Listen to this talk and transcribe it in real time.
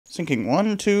Sinking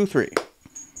 1, 2, 3.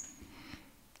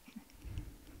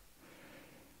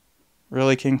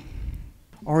 Really, King?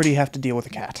 Already have to deal with a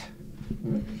cat.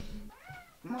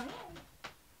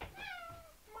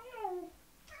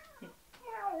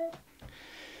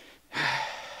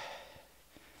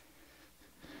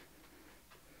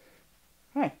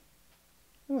 Hi.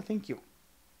 Oh, thank you.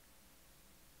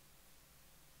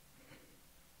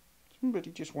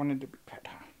 Somebody just wanted to be pet,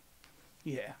 huh?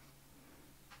 Yeah.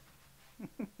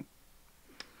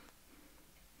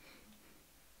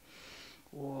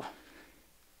 Whoa.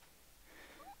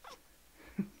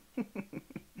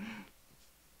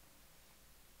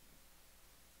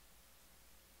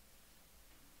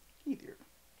 Hey there.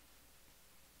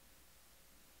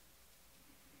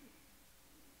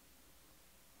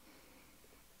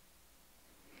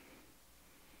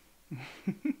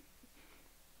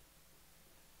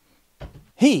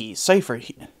 Hey, Cypher.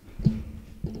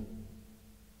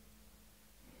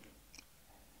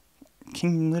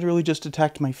 King literally just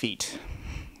attacked my feet.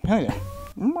 Hey.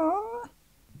 What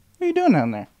are you doing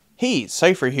down there? Hey,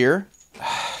 Cypher here.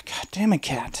 God damn it,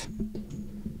 cat.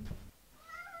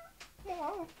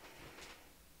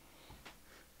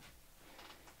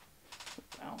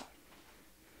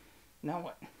 Now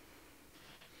what?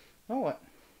 Now what?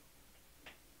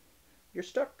 You're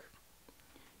stuck.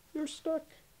 You're stuck.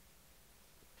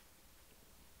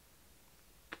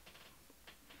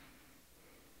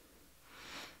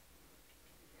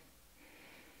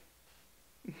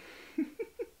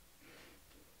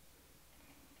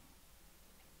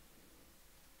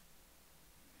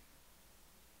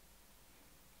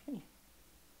 Hey.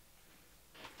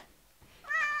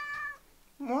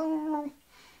 What?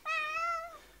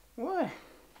 What?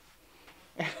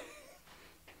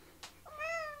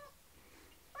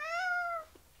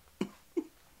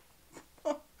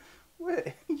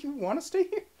 You want to stay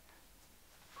here?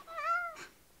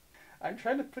 I'm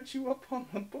trying to put you up on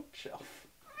the bookshelf.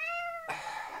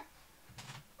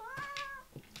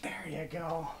 There you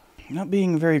go. Not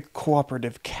being a very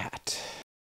cooperative cat.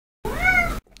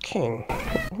 King,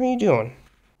 what are you doing?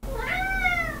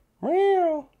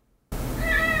 Meow.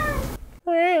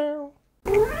 Meow.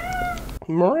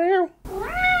 Meow.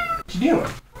 What you doing?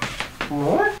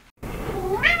 What?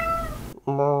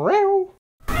 Meow.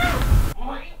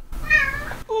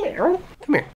 Meow.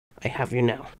 Come here. I have you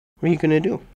now. What are you gonna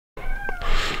do?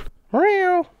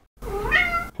 Meow.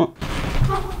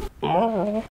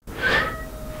 Meow.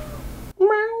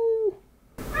 Meow.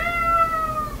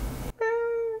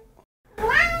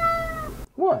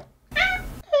 What?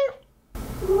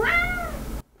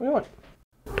 What do you want?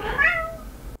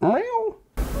 Meow.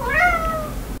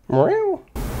 Meow.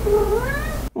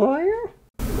 Meow.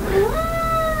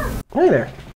 Hey there.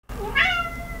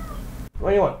 What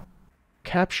do you want?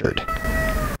 Captured.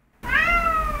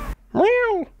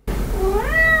 Meow.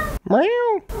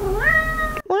 Meow.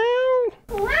 Meow.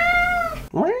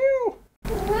 Meow.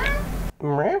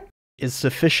 Meow. Is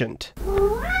sufficient.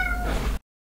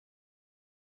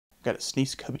 Got a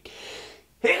sneeze coming.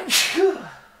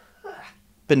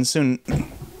 Been soon.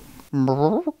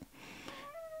 Meow.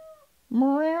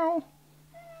 Meow.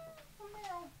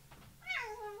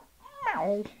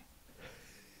 Meow.